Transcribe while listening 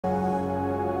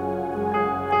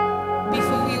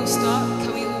start,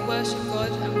 can we all worship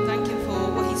God and thank Him for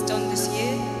what He's done this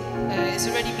year? It's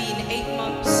already been 8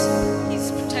 months. He's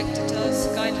protected us,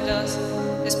 guided us.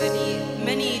 There's been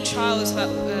many trials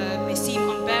that may seem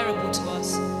unbearable to us,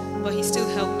 but He still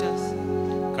helped us.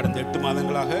 கடந்த 8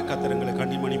 மாதங்களாக கர்த்தர் எங்களை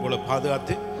கண்ணிமணி போல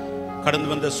பாதுகாத்து கடந்து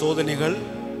வந்த சோதனைகள்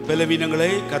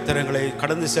பலவீனங்களை கர்த்தரங்களை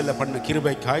கடந்து செல்ல பண்ண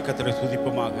கிருபைக்காய் கர்த்தரை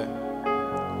துதிப்போமாக.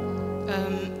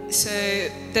 So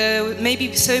there may be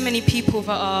so many people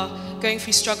that are going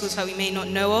through struggles that we may not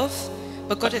know of,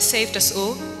 but God has saved us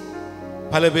all.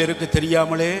 பல பேருக்கு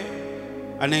தெரியாமலே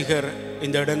அநேகர்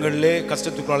இந்த இடங்களிலே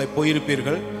கஷ்டத்துக்குள்ளே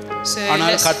போயிருப்பீர்கள்.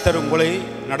 ஆனால் கர்த்தர் உங்களை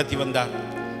நடத்தி வந்தார்.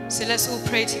 So let's all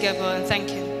pray together and thank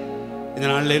Him. இந்த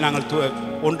நாளிலே நாங்கள்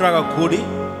ஒன்றாக கூடி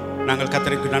நாங்கள்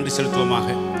கர்த்தருக்கு நன்றி செலுத்துவோமாக.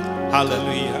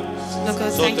 ஹalleluya.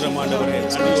 ஸ்தோத்திரம் ஆண்டவரே.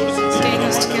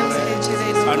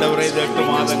 ஆண்டவரே இந்த 8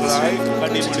 மாதங்களாய்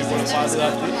கண்ணிமணி போல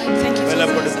பாதுகாத்து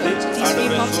பலப்படுத்தி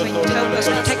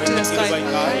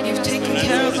You've taken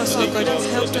care of us, Lord God. You've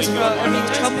helped us throughout every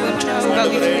trouble and trial that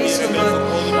we face, Lord God.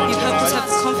 You've helped us have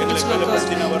confidence, Lord God.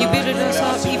 You built us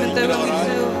up even though when we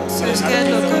feel so scared,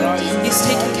 Lord God. He's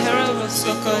taken care of us,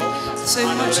 Lord God. So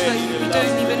much that we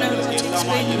don't even know how to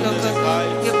explain it, Lord God.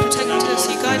 You've protected us,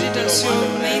 you guided us, you're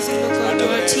amazing, Lord God.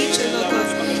 You're a teacher, Lord God.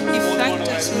 You've thanked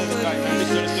us, Lord God.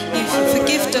 You've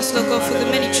forgiven us, Lord God, for the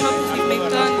many troubles we've made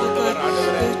done, Lord God.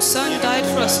 Your Son died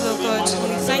for us, Lord God.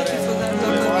 We thank you for that,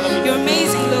 Lord God. You're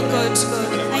amazing, Lord God.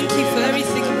 Thank you for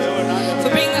everything, for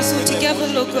bringing us all together,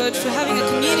 Lord God, for having a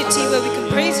community where we can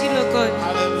praise you, Lord God.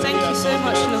 Thank you so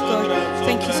much, Lord God.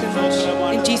 Thank you so much.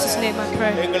 In Jesus' name I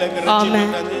pray. Amen.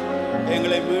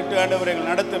 எங்களை மீட்டு ஆண்டவர் எங்களை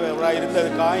நடத்துகிறவராய்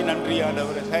இருந்ததுக்காய் நன்றி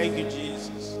ஆண்டவரே. Thank you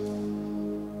Jesus.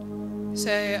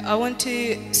 So I want to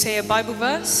say a Bible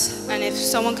verse, and if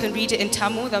someone can read it in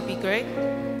Tamil, that would be great.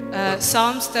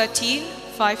 Psalms 13,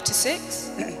 5 to 6.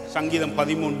 சங்கீதம்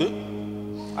 13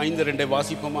 5-2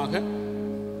 வாசிப்போமாக.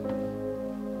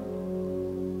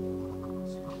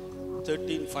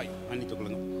 13:5 மன்னித்துக்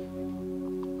கொள்ளுங்கள்.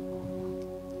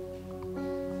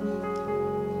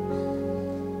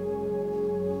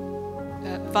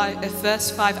 Verse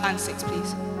 5 and 6,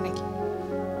 please. Thank you.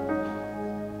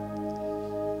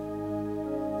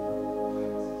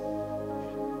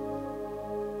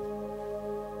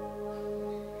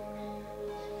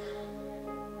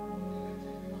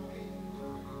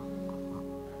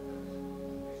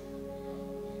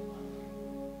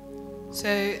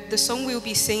 So the song we will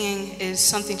be singing is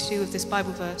something to do with this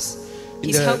Bible verse.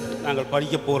 நாங்கள்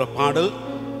படிக்க போற பாடல்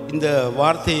இந்த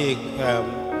வார்த்தையை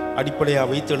அடிப்படையாக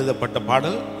வைத்து எழுதப்பட்ட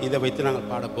பாடல். இதை வைத்து நாங்கள்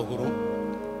பாட போகிறோம்.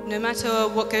 No matter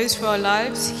what goes through our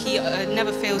lives, He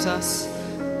never fails us.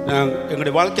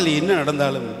 எங்களுடைய வாழ்க்கையில் என்ன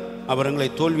நடந்தாலும் அவர் எங்களை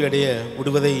தோல்வி அடைய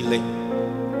விடுவதே இல்லை.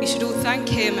 We should all thank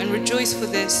Him and rejoice for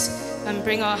this and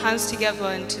bring our hands together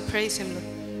and to praise Him.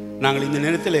 நாங்கள் இந்த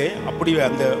நேரத்திலே அப்படி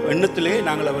அந்த எண்ணத்திலே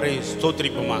நாங்கள் அவரை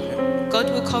ஸ்தோத்திரிப்போமாக. God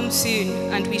will come soon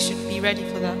and we should be ready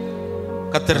for that.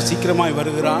 கர்த்தர் சீக்கிரமாய்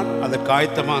வருகிறார். அதற்கு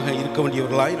ஆயத்தமாக இருக்க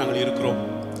வேண்டியவர்களாய் நாங்கள் இருக்கிறோம்.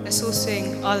 Let's all sing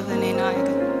other than in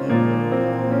Nayaga.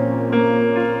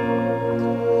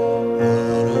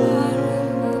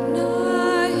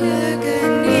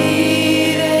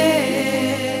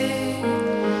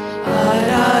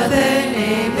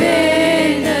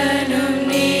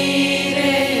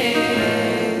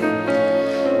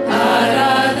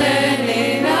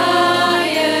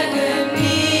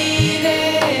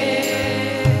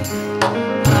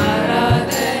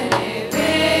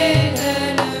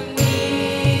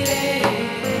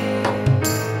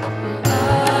 I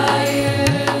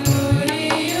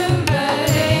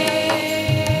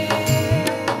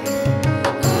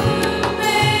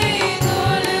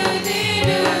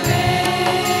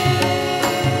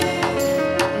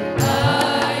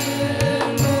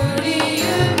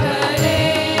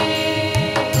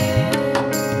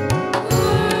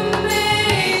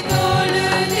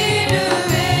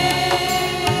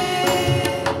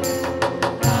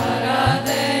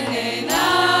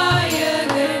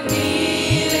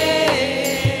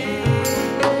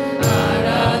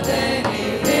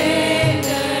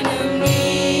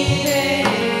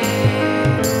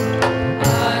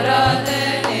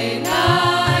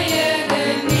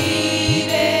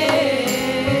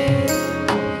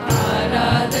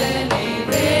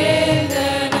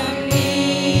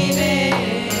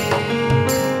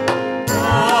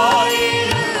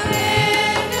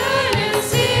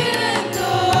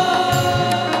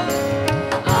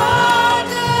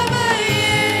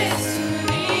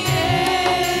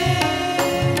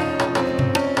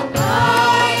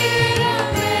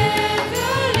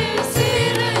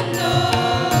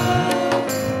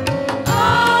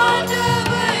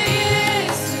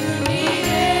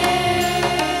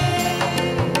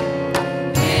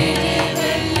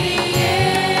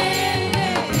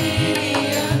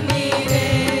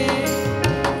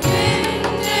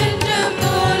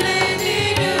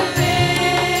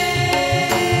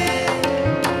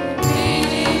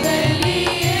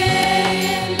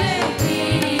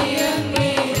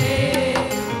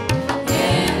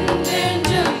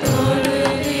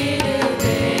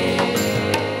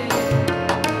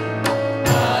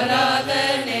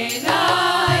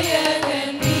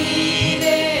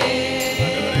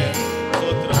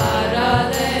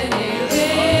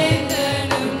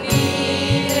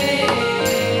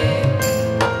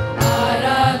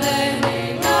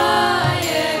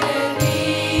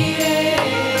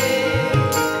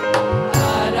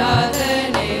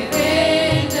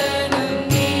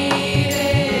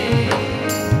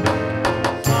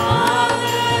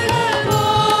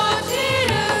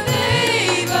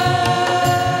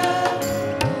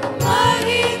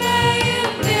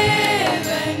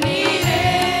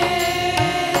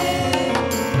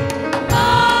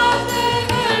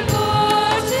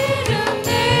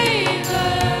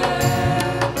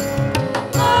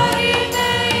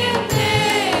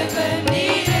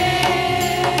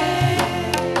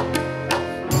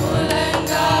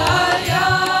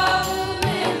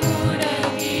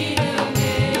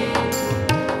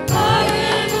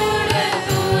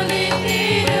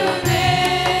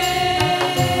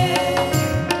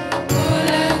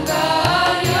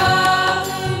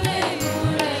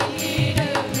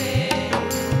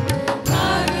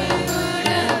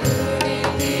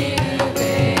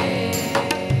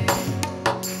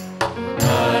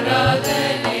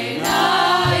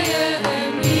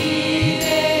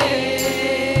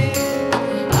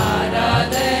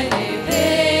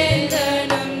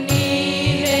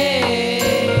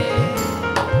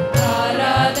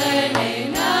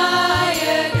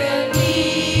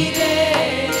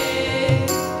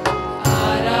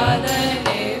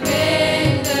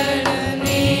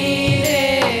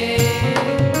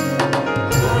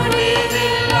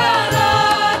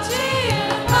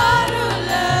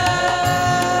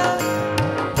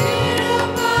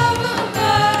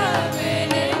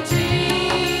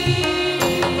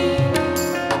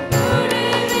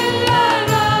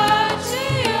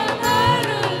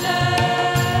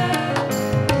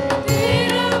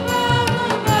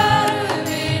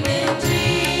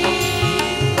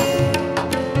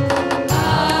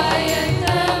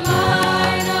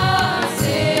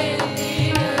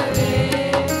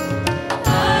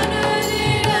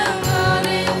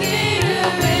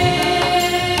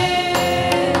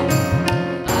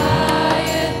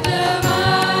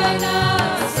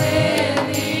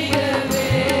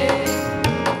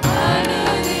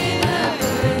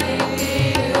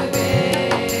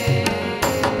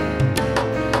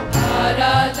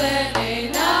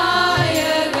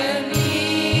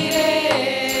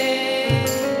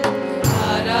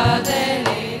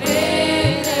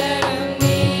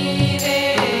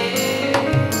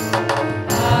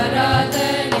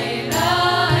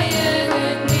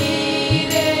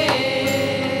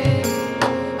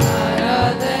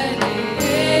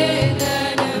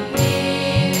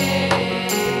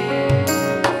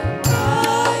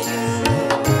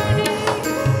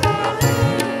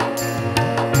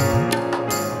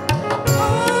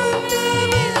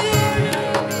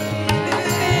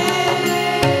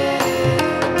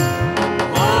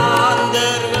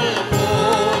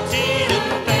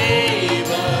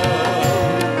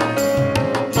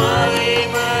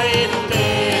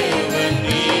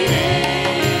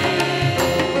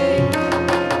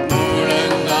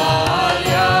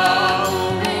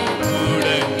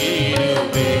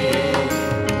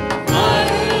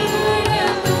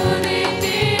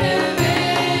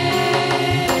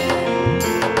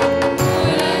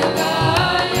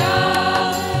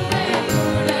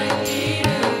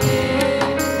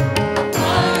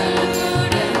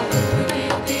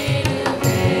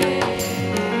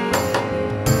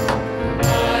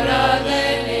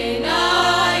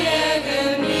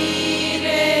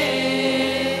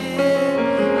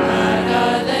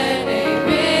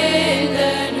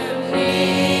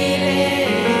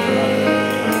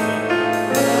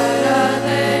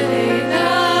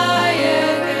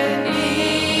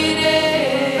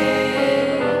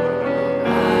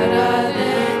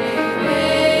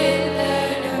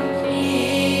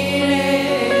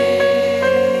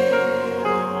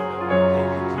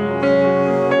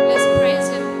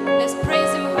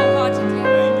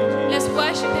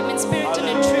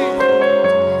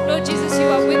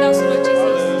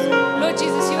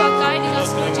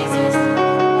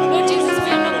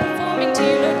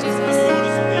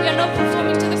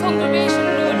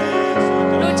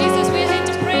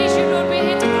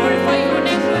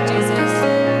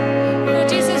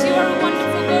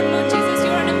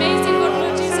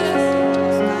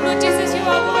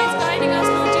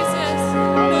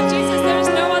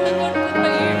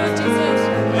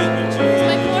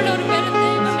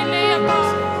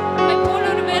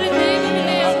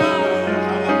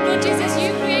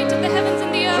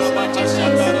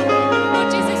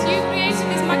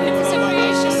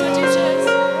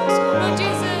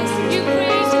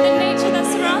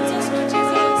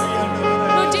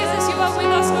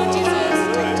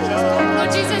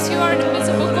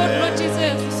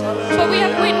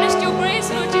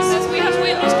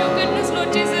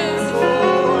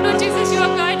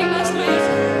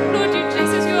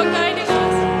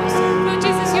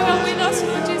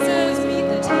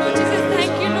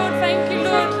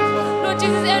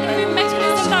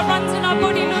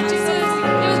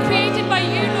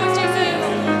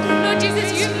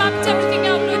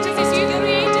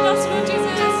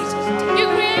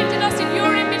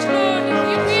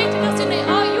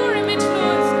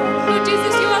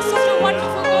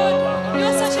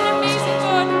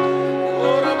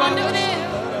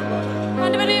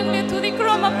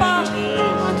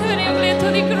ஆண்டவரே உங்களை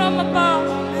துதிக்கிறோம் அப்பா.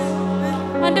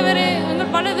 ஆண்டவரே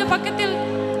எங்கள் வலது பக்கத்தில்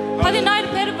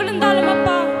 16 பேர் விழுந்தாலும்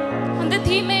அப்பா அந்த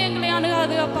தீமை எங்களை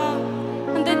அணுகாது அப்பா.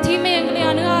 அந்த தீமை எங்களை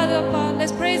அணுகாது அப்பா.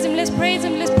 Let's praise him, let's praise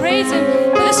him, let's praise him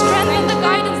for the strength and the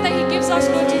guidance that he gives us,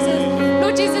 Lord Jesus.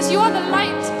 Lord Jesus, you are the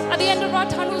light at the end of our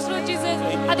tunnels, Lord Jesus.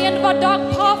 At the end of our dark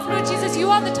path, Lord Jesus, you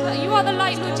are the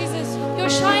light, Lord Jesus.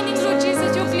 You're shining, Lord Jesus.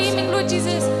 You're gleaming, Lord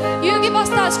Jesus. You give us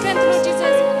that strength, Lord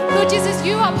Jesus. Lord Jesus,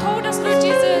 you uphold us, Lord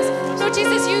Jesus. Lord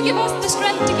Jesus, you give us the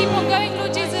strength to keep on going,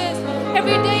 Lord Jesus.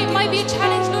 Every day it might be a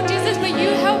challenge, Lord Jesus, but you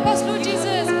help us, Lord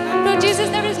Jesus. Lord Jesus,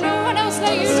 there is no one else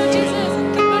like you, Lord Jesus.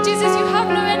 Lord Jesus, you have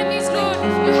no enemies, Lord.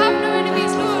 You have no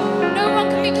enemies, Lord. No one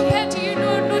can be compared to you,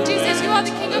 Lord. Lord Jesus, you are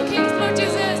the King of Kings, Lord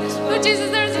Jesus. Lord Jesus,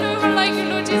 there is no one like you,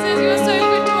 Lord Jesus. You are so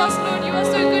good to us, Lord. You are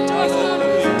so good to us, Lord.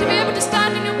 To be able to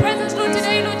stand in your presence, Lord,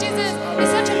 today, Lord Jesus, is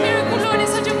such a miracle, Lord.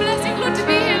 It's such a blessing, Lord, to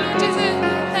be here, Lord Jesus.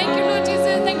 Thank you, Lord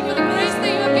Jesus. Thank you for the grace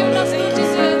that you have given us, Lord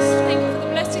Jesus. Thank you for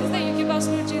the blessings that you give us,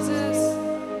 Lord Jesus.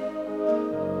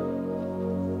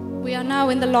 We are now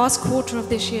in the last quarter of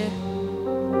this year.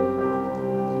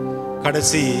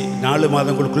 கடைசி 4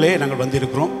 மாதங்களுக்குள்ளே நாங்கள்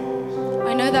வந்திருக்கிறோம்.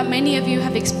 I know that many of you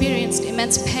have experienced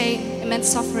immense pain, immense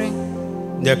suffering.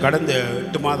 இந்த கடந்த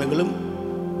 8 மாதங்களும்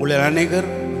உள்ள அநேகர்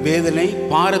வேதனை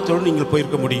பாரத்தோடு நீங்கள்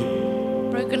போயிருக்க முடியும்.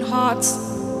 Broken hearts,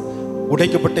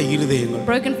 உடைக்கப்பட்ட இருதயங்கள்,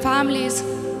 broken families,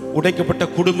 உடைக்கப்பட்ட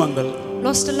குடும்பங்கள்,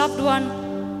 lost a loved one,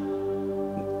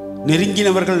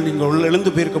 நெருங்கினவர்கள் நீங்கள்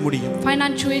இழந்து போயிருக்க முடியும்.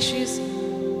 financial issues.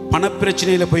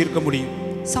 பணப்பிரச்சனையில போயிருக்க முடியும்.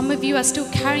 Some of you are still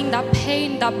carrying that pain,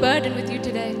 that burden with you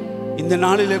today. இந்த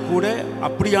நாளிலே கூட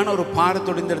அப்படியான ஒரு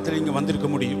பாரத்தோட இந்த இடத்துல நீங்க வந்திருக்க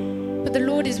முடியும். But the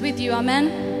Lord is with you. Amen.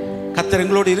 கர்த்தர்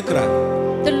எங்களோடு இருக்கிறார்.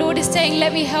 The Lord is saying,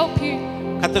 let me help you.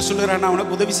 கர்த்தர் சொல்றார், நான்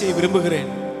உனக்கு உதவி செய்ய விரும்புகிறேன்.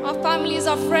 Our families,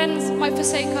 our friends might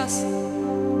forsake us.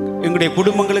 எங்களுடைய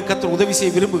குடும்பங்களுக்கு கர்த்தர் உதவி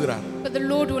செய்ய விரும்புகிறார். But the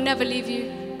Lord will never leave you.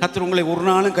 கர்த்தர் உங்களை ஒரு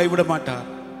நாளும் கைவிட மாட்டார்.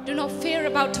 Do not fear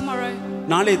about tomorrow.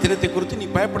 நாளைய தினத்தை குறித்து நீ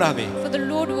பயப்படாதே. For the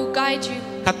Lord will guide you.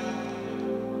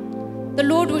 The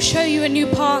Lord will show you a new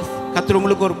path. கர்த்தர்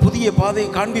உங்களுக்கு ஒரு புதிய பாதையை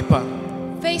காண்பிப்பார்.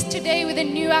 Face today with a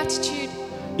new attitude.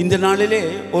 இந்த நாளிலே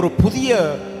ஒரு புதிய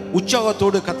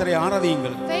உற்சாகத்தோடு கர்த்தரை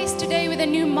ஆராதியுங்கள். Face today with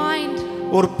a new mind.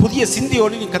 ஒரு புதிய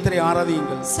சிந்தையோடு நீ கர்த்தரை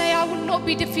ஆராதியுங்கள். Say, I will not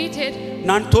be defeated.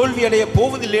 நான் தோல்வி அடைய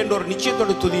போவதில்லை என்ற ஒரு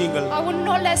நிச்சயத்தோடு துதியுங்கள். I will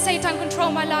not let Satan control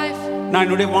my life. நான்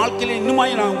என்னுடைய வாழ்க்கையில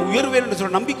இன்னுமாய் நான் உயர்வேன் என்று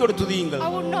சொல்ற நம்பிக்கையோடு துதியுங்கள். I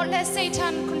will not let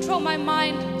Satan control my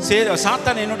mind.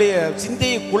 சாத்தான் என்னுடைய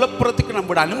சிந்தையை குழப்புறதுக்கு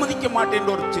நம்ம அனுமதிக்க மாட்டேன்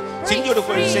என்ற ஒரு சிந்தையோடு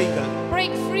செய்யுங்கள்.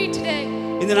 Break free today.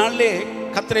 இந்த நாளிலே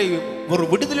கர்த்தரை ஒரு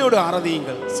விடுதலையோடு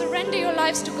ஆராதியுங்கள். Surrender your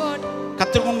lives to God.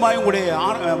 கர்த்தருக்கு முன்பாக உங்களுடைய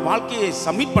வாழ்க்கையை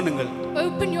சப்மிட் பண்ணுங்கள்.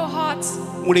 Open your hearts.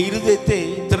 உங்களுடைய இருதயத்தை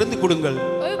திறந்து கொடுங்கள்.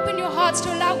 Open your hearts to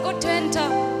allow God to enter.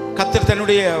 கர்த்தர்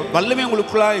தன்னுடைய வல்லமை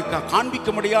உங்களுக்குள்ளாய்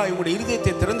காண்பிக்கும்படியாக உங்களுடைய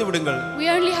இருதயத்தை திறந்து விடுங்கள். We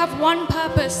only have one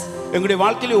purpose. எங்களுடைய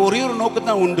வாழ்க்கையில ஒரே ஒரு நோக்கம்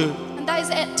தான் உண்டு. And that is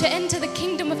to enter the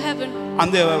kingdom of heaven.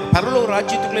 அந்த பரலோக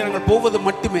ராஜ்யத்துக்குள்ளே நாங்கள் போவது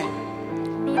மட்டுமே.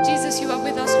 Lord Jesus, you are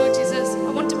with us, Lord Jesus.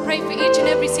 I want to pray for each and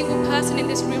every single person in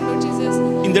this room, Lord Jesus.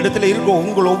 இந்த இடத்துல இருக்க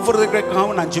உங்கள்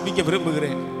ஒவ்வொருவருக்காகவும் நான் ஜெபிக்க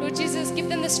விரும்புகிறேன். Lord Jesus, give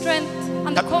them the strength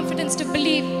and the confidence to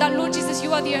believe that, Lord Jesus,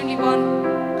 you are the only one.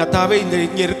 கர்த்தாவே,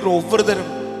 இங்க இருக்கிற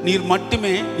ஒவ்வொருத்தரும் நீர்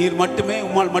மட்டுமே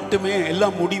உம்மால் மட்டுமே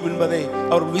எல்லாம் முடியும் என்பதை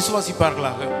அவர்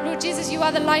விசுவாசிப்பார்களாக. Lord Jesus, you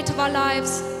are the light of our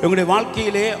lives. எங்களுடைய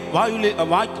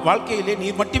வாழ்க்கையிலே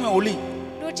நீர் மட்டுமே ஒளி.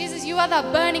 Lord Jesus, you are that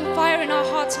burning fire in our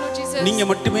hearts, Lord Jesus. நீங்க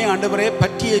மட்டுமே ஆண்டவரே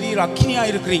பற்றி எரியுற அக்கினியா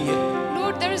இருக்கிறீங்க.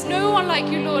 Lord, there is no one like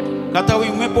you, Lord. கர்த்தாவே,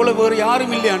 உம்மை போல வேறு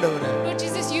யாரும் இல்லை ஆண்டவரே. Lord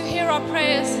Jesus, you hear our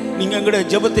prayers. நீங்க எங்களுடைய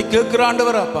ஜெபத்தை கேட்கிற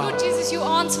ஆண்டவர் அப்பா. Lord Jesus, you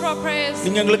answer our prayers.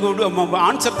 நீங்க எங்களுக்கு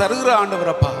ஆன்சர் தருகிற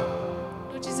ஆண்டவர் அப்பா.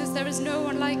 Lord Jesus, there is no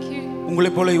one like you.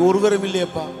 உங்களை போல ஒருவரும் இல்லை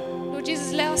அப்பா. Lord Jesus,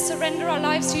 let us surrender our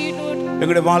lives to you, Lord.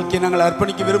 எங்களுடைய வாழ்க்கையை நாங்கள்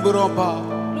அர்ப்பணிக்க விரும்புகிறோம் அப்பா.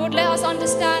 Lord, let us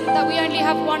understand that we only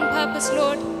have one purpose,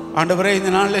 Lord. ஆண்டவரே, இந்த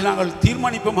நாளில் நாங்கள்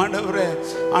தீர்மானிப்போம் ஆண்டவரே,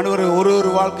 ஒரு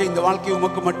வாழ்க்கை, இந்த வாழ்க்கை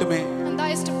உமக்கு மட்டுமே. And that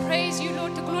is to praise you,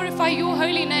 Lord, to glorify your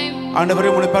holy name. ஆண்டவரே,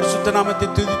 உம்முடைய பரிசுத்த நாமத்தை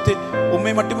துதித்து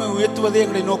உம்மை மட்டுமே உயர்த்துவதே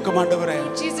எங்களுடைய நோக்கம் ஆண்டவரே.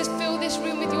 Lord Jesus, fill this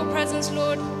room with your presence,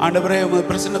 Lord. ஆண்டவரே, உம்முடைய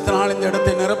பிரசன்னத்தினால் இந்த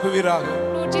இடத்தை நிரப்புவீராக.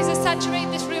 Lord Jesus, saturate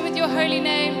this room with your holy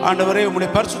name. ஆண்டவரே,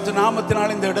 உம்முடைய பரிசுத்த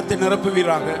நாமத்தினால் இந்த இடத்தை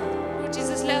நிரப்புவீராக. Lord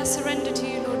Jesus, let us surrender to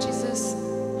you, Lord Jesus.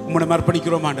 உம்மை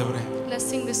அர்ப்பணிக்கிறோம் ஆண்டவரே. Let's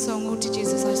sing this song, Lord, to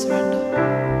Jesus I surrender.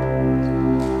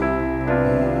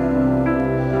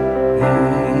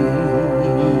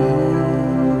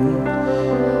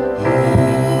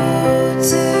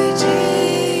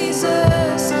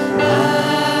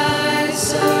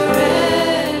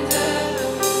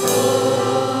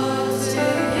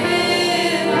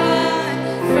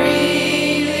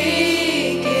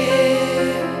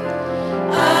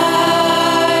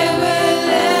 I will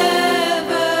let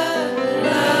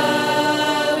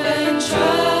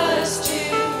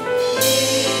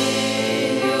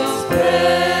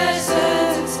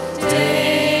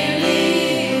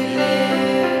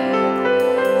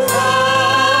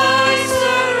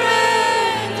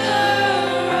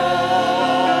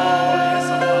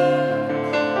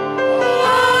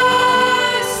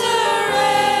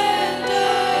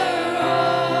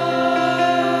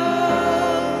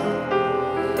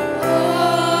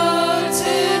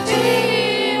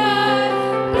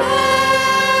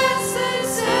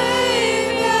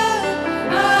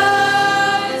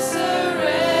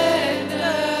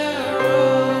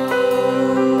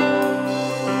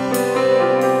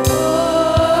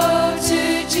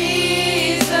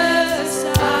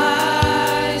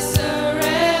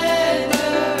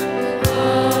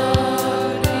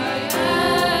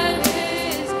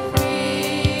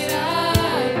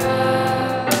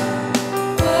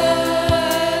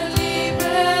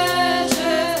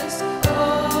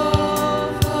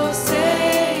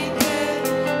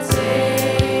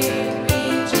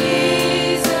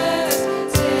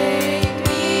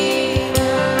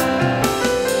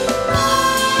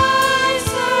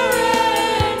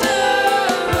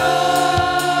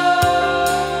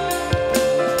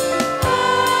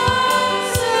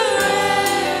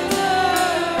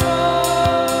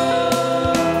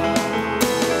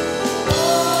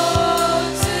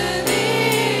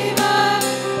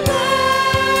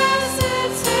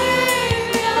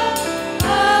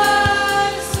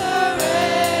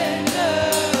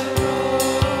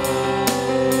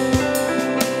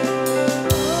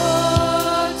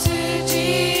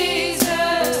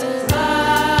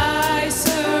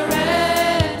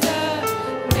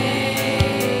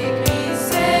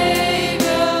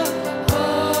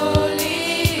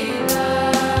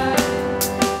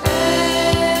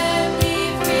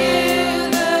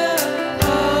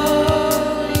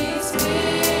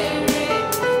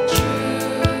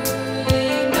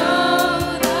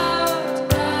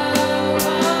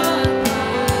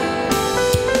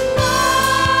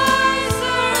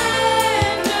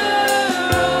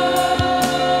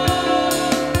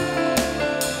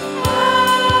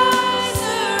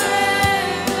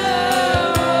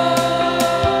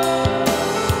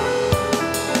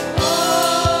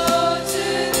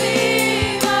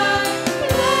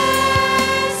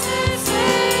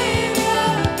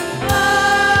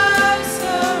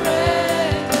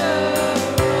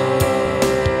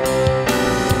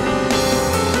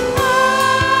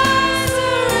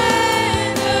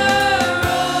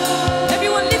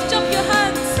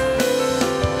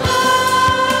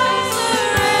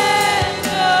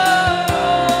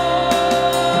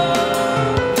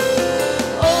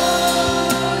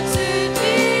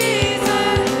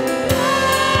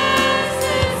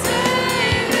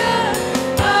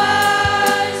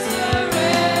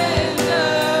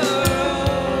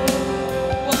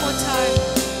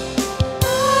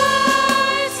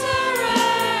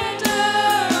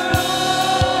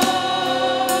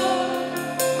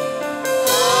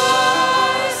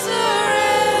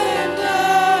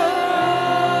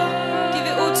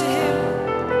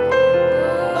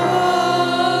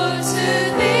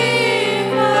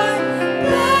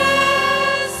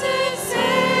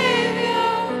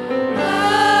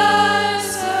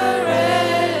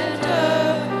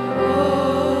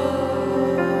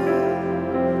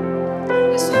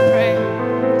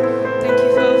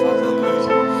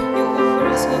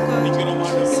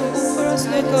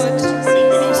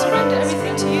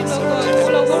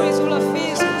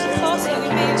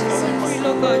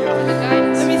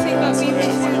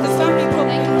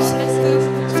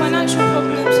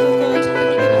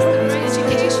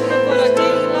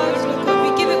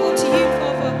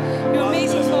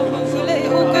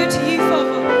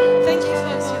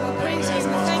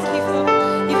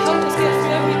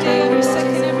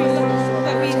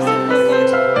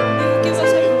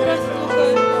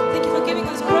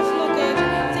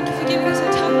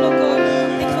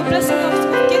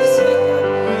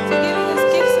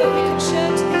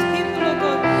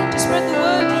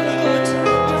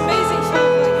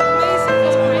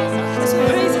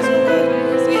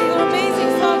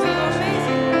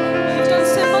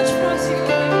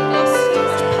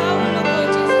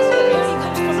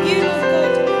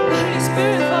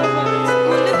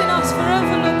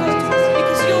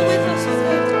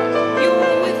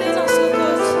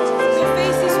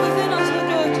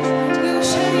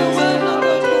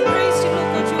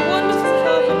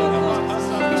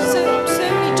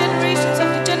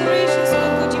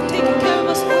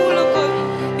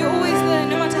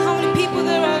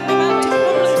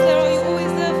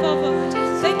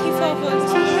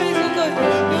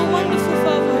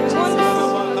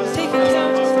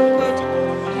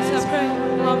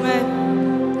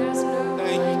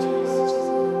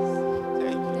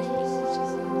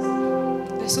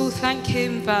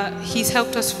Him that He's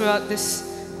helped us throughout this.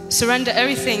 Surrender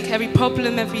everything, every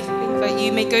problem, everything that you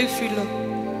may go through, Lord.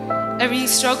 Every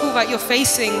struggle that you're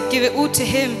facing, give it all to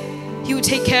Him. He will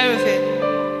take care of it.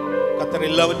 கர்த்தர்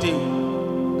எல்லாவற்றையும்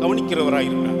கவனிக்கிறவராய்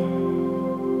இருக்கிறார்.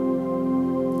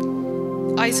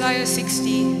 Isaiah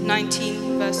 60:19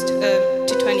 verse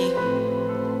to 20.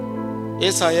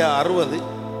 ஏசாயா 60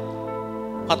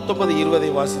 19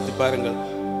 20 வாசித்து பாருங்கள்.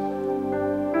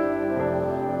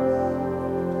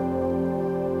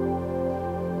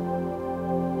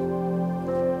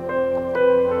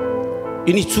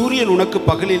 இனி சூரியன் உனக்கு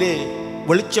பகலிலே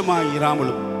வெளிச்சமாய்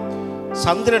இராமலும்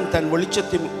சந்திரன் தன்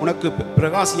வெளிச்சத்தில் உனக்கு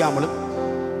பிரகாசியாமலும்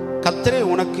கர்த்தரே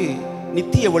உனக்கு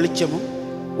நித்திய வெளிச்சமும்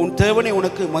உன் தேவனே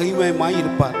உனக்கு மகிமையுமாய்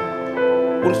இருப்பார்.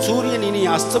 உன் சூரியன் இனி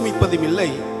அஸ்தமிப்பதும் இல்லை,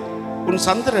 உன்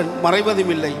சந்திரன்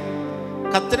மறைவதும் இல்லை.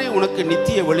 கர்த்தரே உனக்கு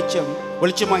நித்திய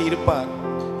வெளிச்சமாய் இருப்பார்.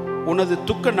 உன்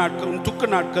துக்க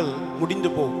நாட்கள்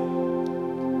முடிந்து போகும்.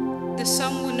 The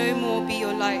sun will no more be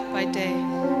your light by day,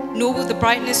 nor will the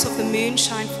brightness of the moon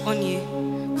shine on you.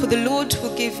 For the Lord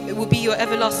will be your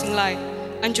everlasting light,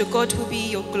 and your God will be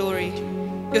your glory.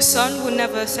 Your sun will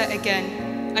never set again,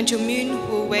 and your moon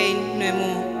will wane no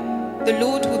more. The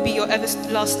Lord will be your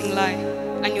everlasting light,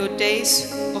 and your days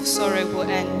of sorrow will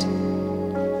end.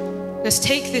 Let's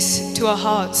take this to our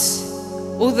hearts.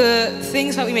 All the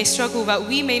things that we may struggle that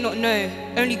we may not know,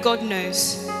 only God knows.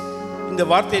 இந்த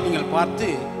வார்த்தையை நீங்கள் பார்த்து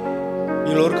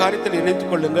நீங்கள் ஒரு காரியத்தில்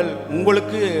நினைத்துக் கொள்ளுங்கள்.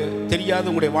 உங்களுக்கு தெரியாத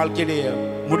உங்களுடைய வாழ்க்கையுடைய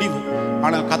முடிவு,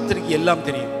 ஆனால் கர்த்தருக்கு எல்லாம்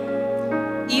தெரியும்.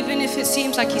 Even if it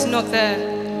seems like He's not there.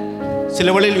 சில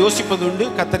வேளையில் யோசிப்பது உண்டு,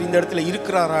 கர்த்தர் இந்த இடத்துல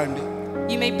இருக்கிறாரா என்று.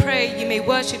 You may pray, you may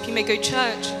worship, you may go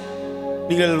church.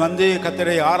 நீங்கள் வந்து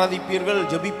கர்த்தரை ஆராதிப்பீர்கள்,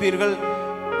 ஜெபிப்பீர்கள்,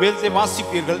 வேதத்தை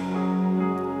வாசிப்பீர்கள்.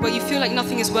 But you feel like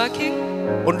nothing is working.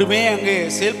 ஒன்றுமே அங்கே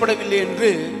செயல்படவில்லை என்று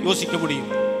யோசிக்க முடியும்.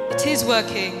 It is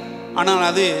working. ஆனால்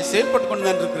அது செயல்பட்டு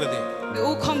கொண்டுதான் இருக்கிறது. It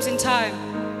all comes in time.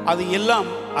 அது எல்லாம்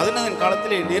அதனதன்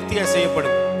காலத்திலே நேர்த்தியாக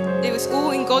செய்யப்படும். It was all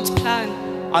in God's plan.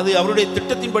 அது அவருடைய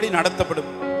திட்டத்தின்படி நடத்தப்படும்.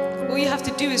 All you have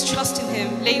to do is trust in Him,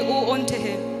 lay it all onto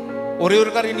Him. ஒரே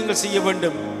ஒரு காரியம் நீங்கள் செய்ய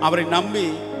வேண்டும், அவரை நம்பி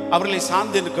அவர்களை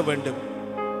சார்ந்து இருக்க வேண்டும்.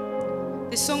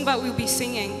 This song that we'll be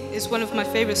singing is one of my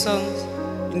favorite songs.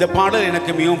 இந்த பாடல்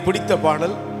எனக்கு மிகவும் பிடித்த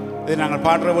பாடல். இதை நாங்கள்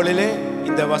பாடுற வழியிலே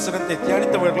இந்த வசனத்தை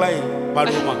தியானித்தவர்களாய்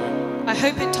பாடுவோமாக. I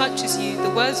hope it touches you.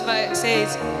 The words that it says,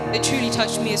 they truly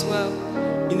touched me as well.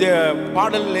 இந்த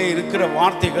பாடலிலே இருக்கிற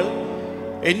வார்த்தைகள்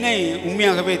என்னை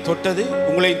உண்மையாகவே தொட்டது,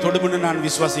 உங்களை தொடும்னு நான்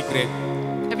விசுவாசிக்கிறேன்.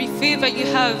 Every fear that you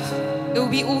have, it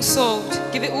will be all solved.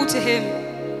 Give it all to Him.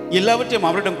 எல்லாவற்றையும்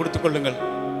அவரிடம் கொடுத்துக் கொள்ளுங்கள்.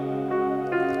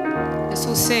 Let's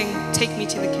all sing, Take Me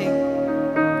to the King.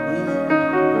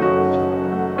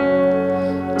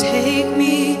 Take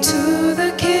me to the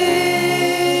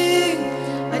King.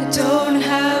 I don't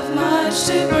have much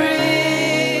to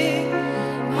bring.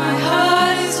 My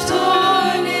heart is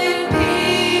torn in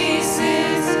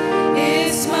pieces.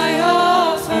 It's my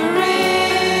offering.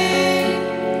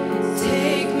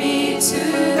 Take me to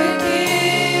the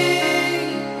King.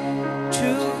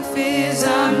 Truth is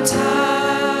I'm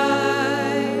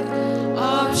tired.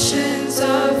 Options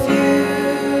of you.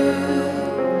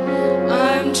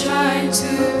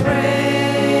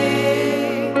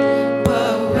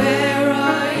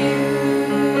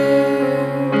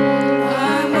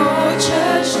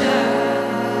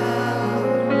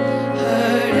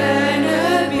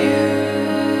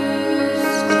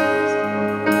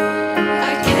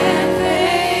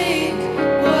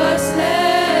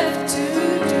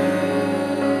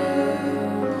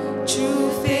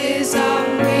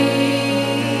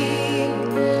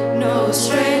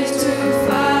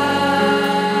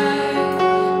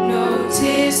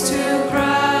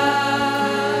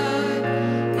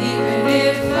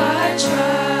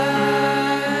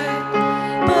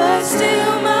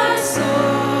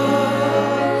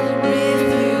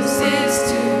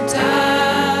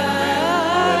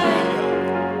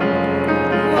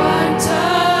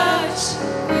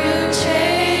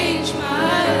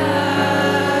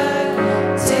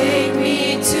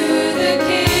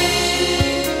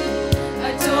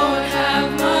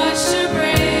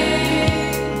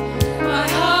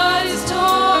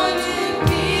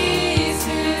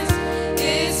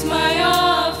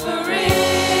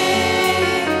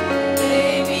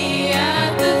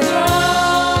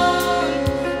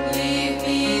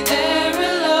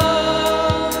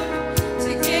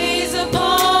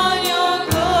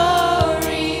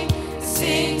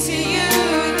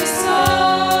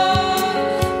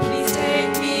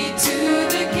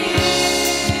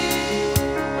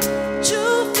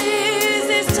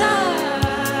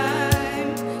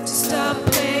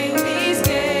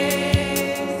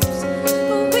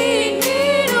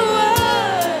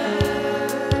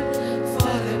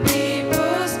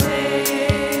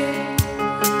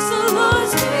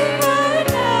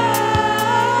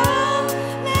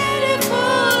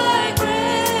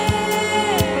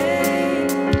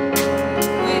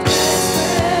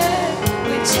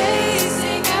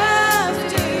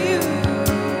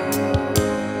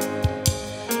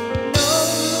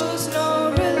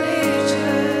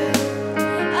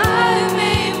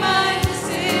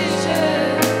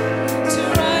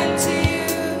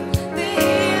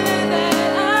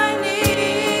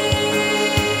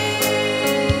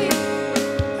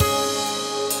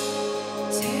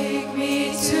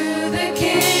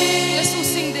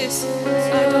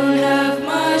 I don't have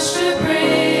much to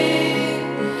bring.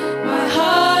 My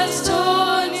heart's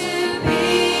torn to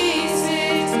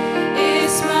pieces.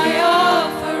 It's my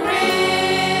offering.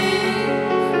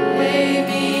 Lay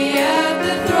me at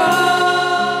the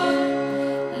throne.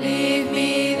 Leave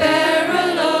me there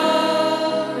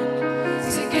alone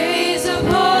to gaze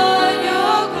upon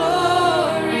your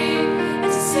glory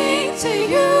and sing to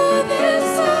you this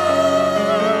song.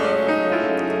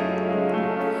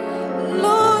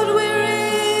 Lord, we're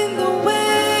in the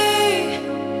way.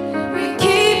 We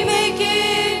keep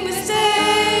making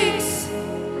mistakes.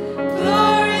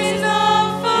 Glory's not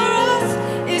for us,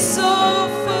 it's all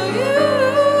for you.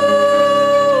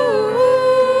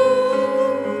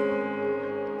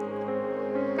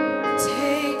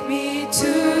 Take me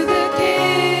to the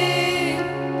King.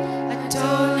 I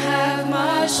don't have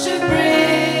much to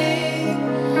bring.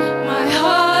 My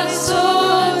heart's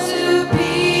torn to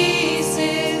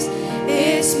pieces.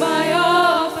 It's my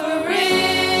offering.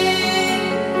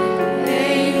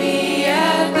 Lay me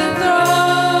at the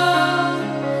throne.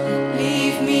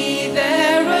 Leave me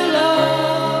there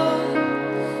alone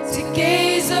to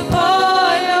gaze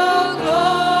upon your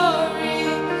glory.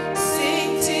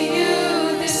 Sing to you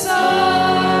this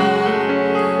song.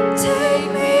 Take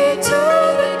me to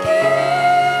the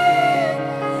King.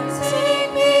 Take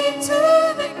me to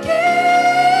the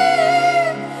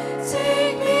King.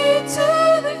 Take me to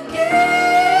the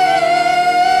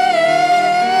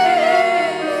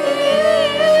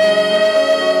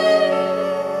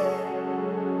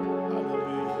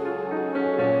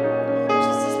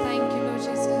Jesus, thank you, Lord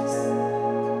Jesus.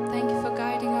 Thank you for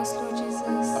guiding us, Lord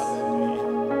Jesus.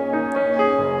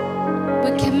 We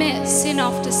commit sin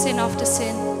after sin after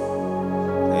sin.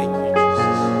 Thank you,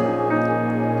 Jesus.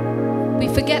 We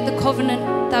forget the covenant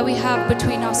that we have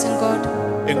between us and God.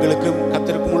 எங்களுக்கும்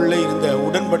கர்த்தருக்கும் உள்ள இருந்த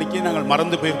உடன்படிக்கையை நாங்கள்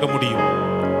மறந்து போயிருக்க முடியும்.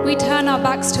 We turn our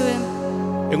backs to Him.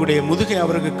 எங்களுடைய முதுகை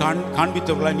அவருக்கு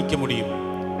காண்பித்தவர்களாய் நிற்க முடியும்.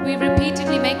 We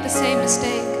repeatedly make the same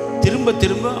mistake. திரும்ப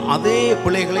திரும்ப அதே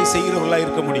பிழைகளை செய்கிறவர்களாய்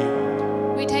இருக்க முடியும்.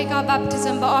 We take our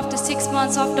baptism, but after 6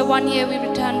 months, after 1 year, we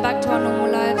return back to our normal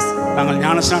lives. நாங்கள்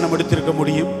ஞானஸ்நானம் எடுத்திருக்க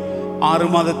முடியும். 6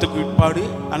 மாதத்துக்கு பிற்பாடு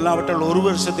அல்லாவிட்டால் 1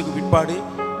 வருஷத்துக்கு பிற்பாடு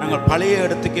நாங்கள் பழைய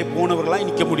இடத்துக்கே போனவர்களாய்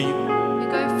நிற்க முடியும். We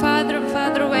go further and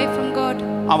further away from God.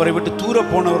 அவரை விட்டு தூர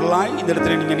போனவர்களாய் இந்த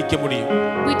இடத்துல நீங்க நிற்க முடியும்.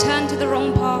 We turn to the wrong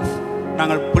path.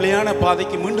 நாங்கள் பிழையான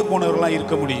பாதைக்கு மீண்டும் போனவர்களாய்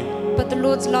இருக்க முடியும். But the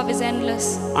Lord's love is endless.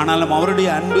 ஆனாலும் அவருடைய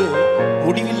அன்பு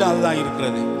முடிவில்லாததா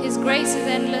இருக்கிறது. His grace is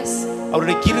endless.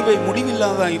 அவருடைய கிருபை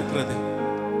முடிவில்லாததா இருக்கிறது.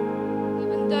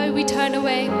 Even though we turn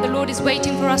away, the Lord is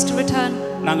waiting for us to return.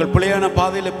 நாங்கள் பிழையான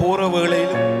பாதையில போற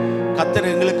வேளையிலும் கர்த்தர்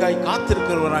எங்களுக்காய்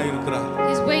காத்திருக்கிறவராய் இருக்கிறார்.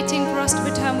 He is waiting for us to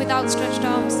return with outstretched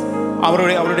arms.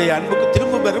 அவருடைய அன்புக்கு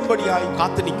திரும்ப வரும்படியாய்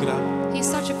காத்து நிற்கிறார். He is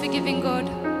such a forgiving God.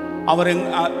 அவர்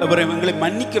எங்களை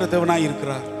மன்னிக்கிற தேவனாய்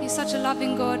இருக்கிறார். He is such a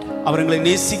loving God. அவர் எங்களை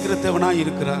நேசிக்கிற தேவனாய்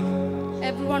இருக்கிறார்.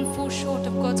 Everyone falls short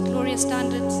of God's glorious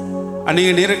standards. அநேக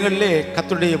நேரங்களிலே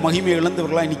கர்த்தருடைய மகிமையை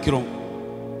இழந்தவர்களாய் நிற்கிறோம்.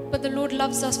 But the Lord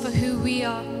loves us for who we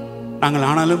are. நாங்கள்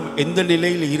ஆனாலும் எந்த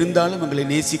நிலையில் இருந்தாலும் எங்களை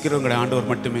நேசிக்கிறவங்க ஆண்டவர்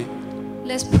மட்டுமே.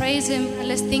 Let's praise Him and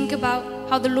let's think about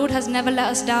how the Lord has never let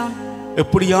us down.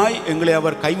 எப்படியாய் எங்களை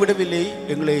அவர் கைவிடவில்லை,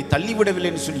 எங்களை தள்ளிவிடவில்லை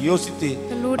என்று சொல்லி யோசித்து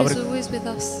The Lord is always with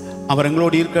us. அவர்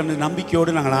எங்களோடு இருக்கிற நம்பிக்கையோடு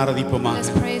நாங்கள் ஆராதிப்போமா.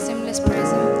 Let's praise Him. Let's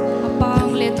praise Him. அப்பா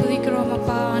உங்களை துதிக்கிறோம்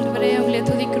அப்பா. ஆண்டவரே உங்களை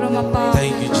துதிக்கிறோம் அப்பா.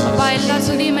 அப்பா எல்லா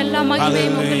துதியும் எல்லா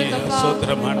மகிமையும் உங்களுக்கு அப்பா.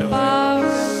 அப்பா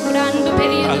உங்க அன்பு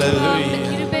பெரியது அப்பா. உங்க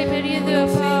கிருபை பெரியது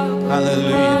அப்பா.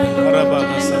 ஹalleluya.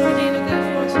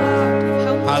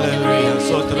 ஹalleluya.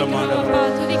 சோத்திரம் ஆண்டவரே.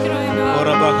 துதிக்கிறோம் அப்பா.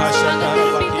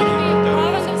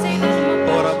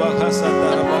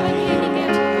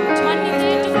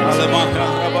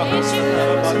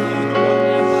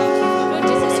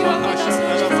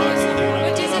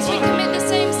 Lord Jesus, we commit the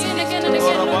same sin again and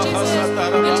again, Lord Jesus.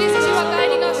 Lord Jesus, you are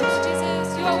guiding us, Lord Jesus.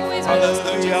 You are always with us,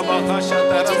 Lord Jesus.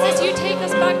 Lord Jesus, you take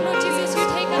us back, Lord Jesus. You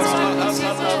take us back, Lord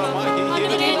Jesus.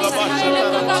 Lord Jesus, you died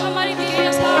upon the cross for us.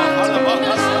 You died upon the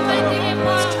cross for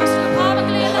us. Lord Jesus, we're not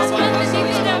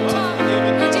enslaved to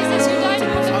sin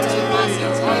because of you,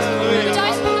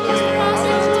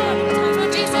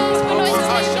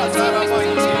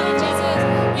 Lord Jesus.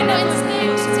 We're not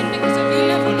enslaved to sin because of you,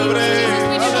 Lord Jesus.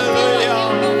 We do not feel like you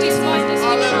have not destroyed us.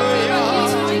 We do not feel like you have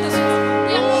destroyed us.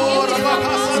 We are not guilty of our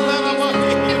past, Lord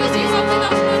Jesus. Because you are with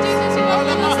us, Lord Jesus. You are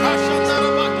with us, Lord Jesus.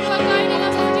 You are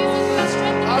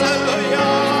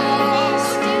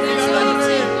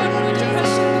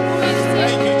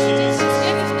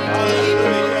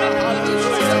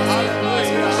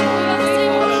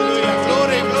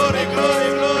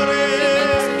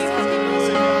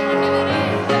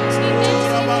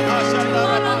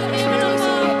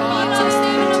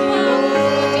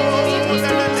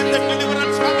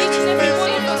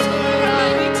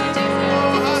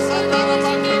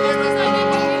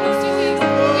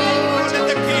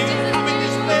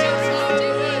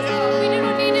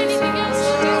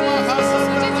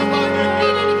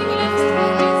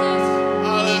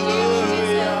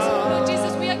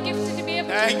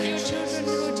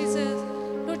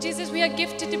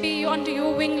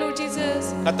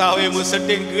கர்த்தாவே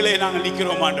முசட்டின் கீழே நாங்கள்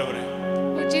நிக்கிறோம் ஆண்டவரே.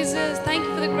 Lord Jesus, thank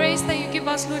you for the grace that you give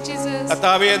us, Lord Jesus.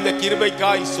 கர்த்தாவே அந்த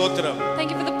கிருபைக்காய் ஸ்தோத்திரம். Thank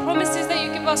you for the promises that you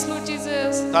give us, Lord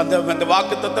Jesus. அந்த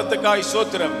வாக்குத்தத்தத்துக்காய்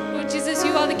ஸ்தோத்திரம். Lord Jesus,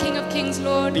 you are the King of Kings,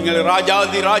 Lord. நீங்கள்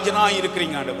ராஜாதி ராஜனாய்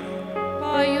இருக்கிறீங்க ஆண்டவரே.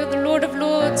 You are the Lord of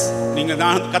Lords. நீங்கள்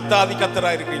நான் கர்த்தாதி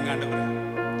கர்த்தராய் இருக்கிறீங்க ஆண்டவரே.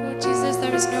 Lord Jesus,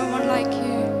 there is no one like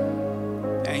you.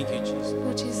 Thank you Jesus.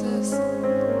 Lord Jesus,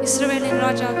 இஸ்ரவேலின்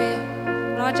ராஜாவே,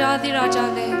 ராஜாதி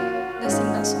ராஜாவே, let's sing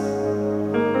that song.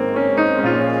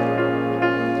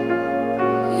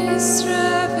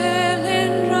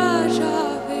 இஸ்ரவேலின்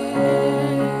ராஜாவே,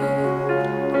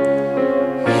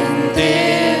 என்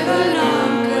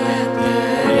தேவனாம்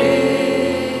கர்த்தரே,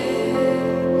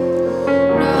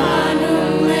 நான்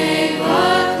உம்மை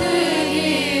வாழ்த்துகிறேன்,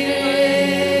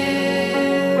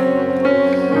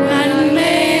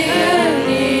 நன்மைகள்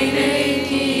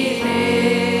நினைக்கிறேன்.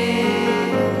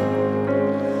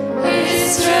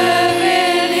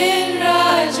 இஸ்ரவேலின்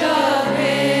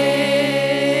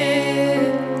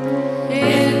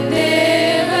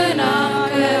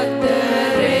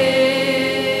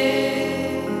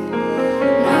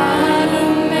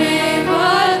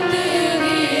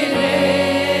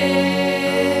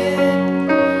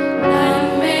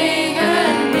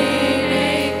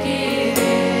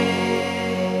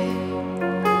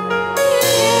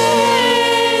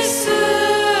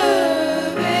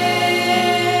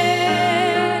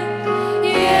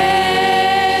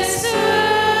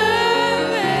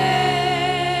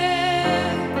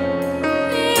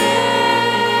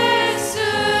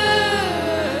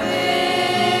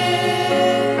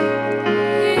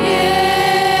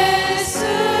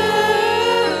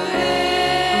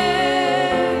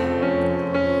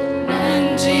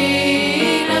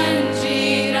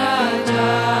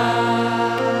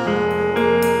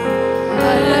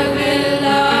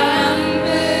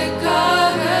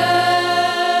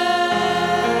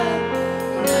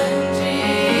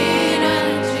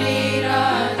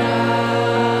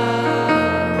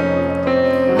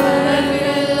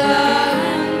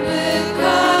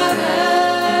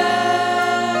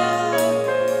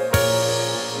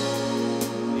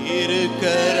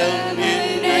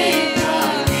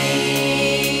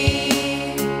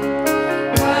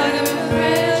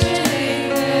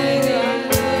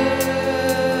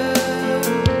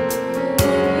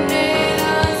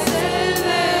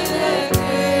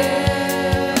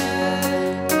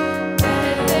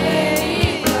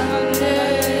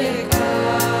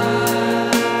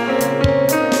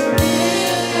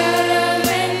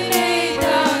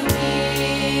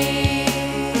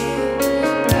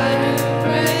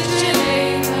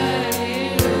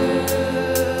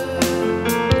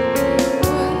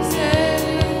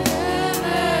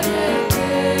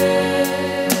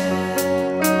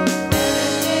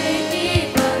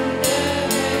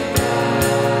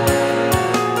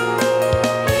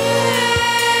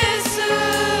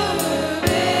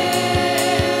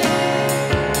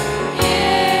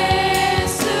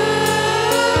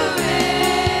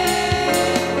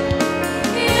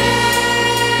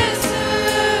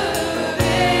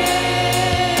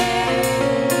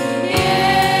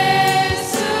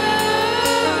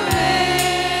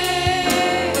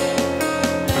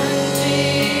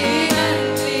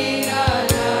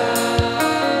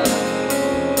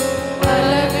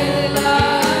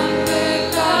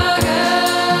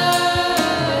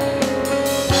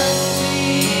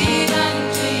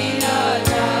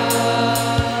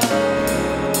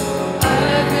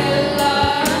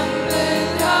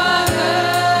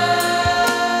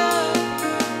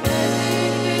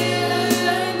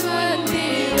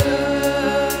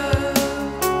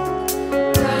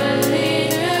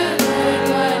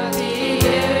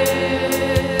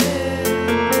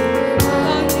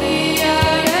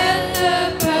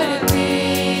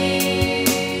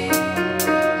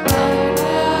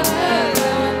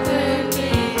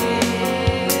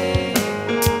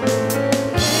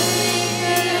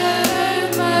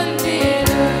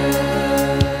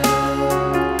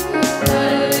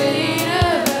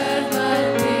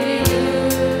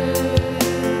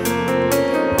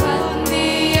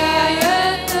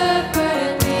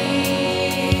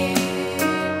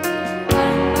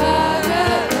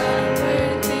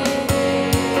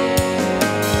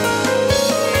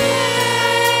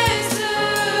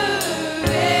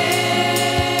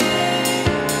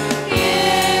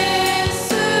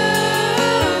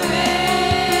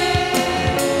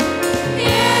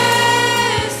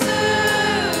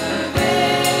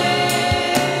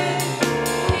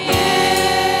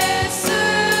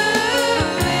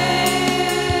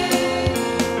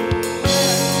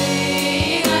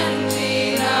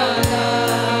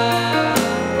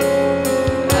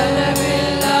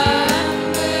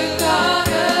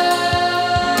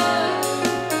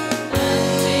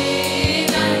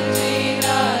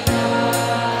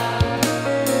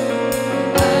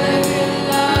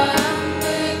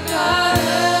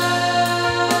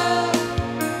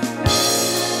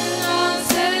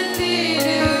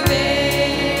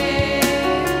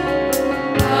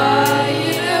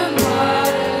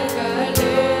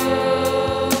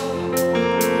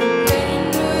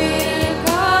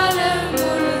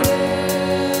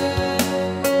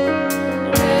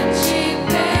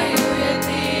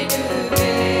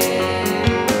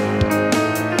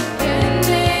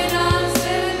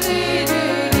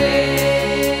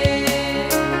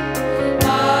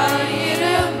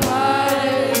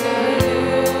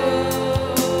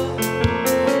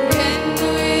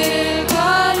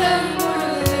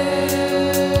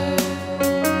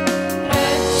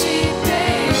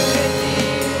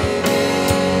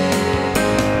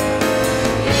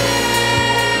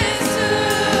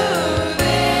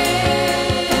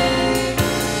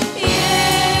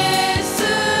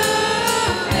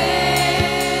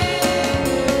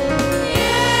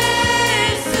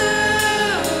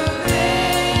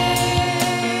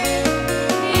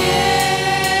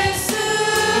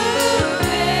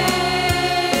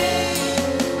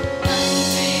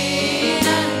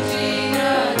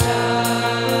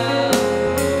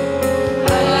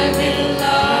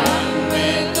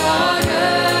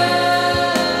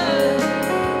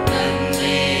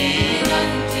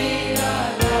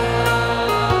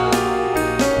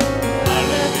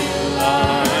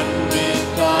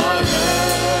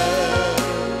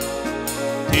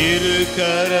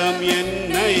திருக்கரம்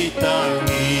என்னை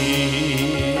தாங்கி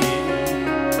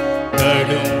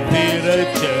கடும்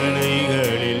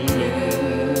பிரச்சனைகளில்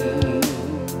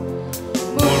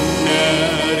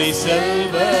முன்னேறி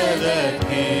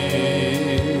செல்வதற்கு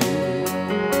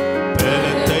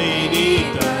பலத்தை நீ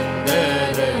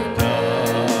தந்ததற்கா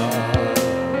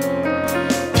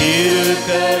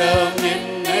திருக்கரம்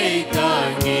என்னை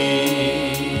தாங்கி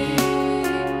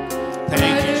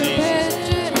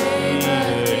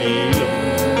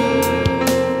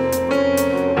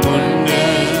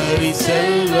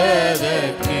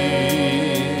செல்வதற்கு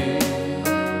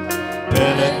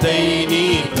பலத்தை நீ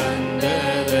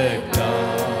தந்ததற்கா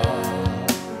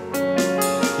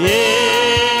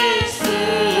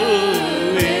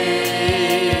இயேசுவே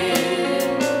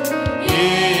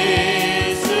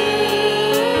இயேசுவே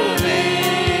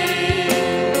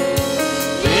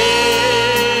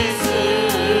இயேசுவே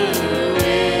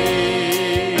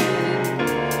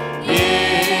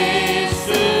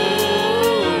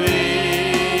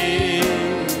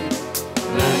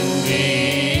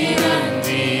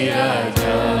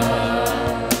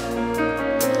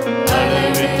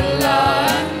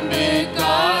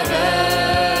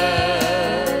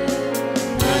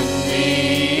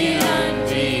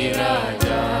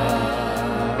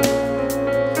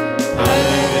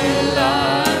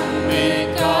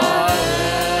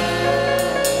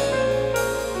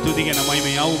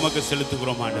உமக்கு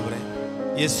செலுத்துகிறோம் ஆண்டவரே,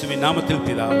 இயேசுவின் நாமத்தில்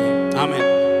பிதாவே,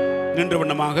 ஆமென். நின்ற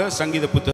வண்ணமாக சங்கீத புத்தகம்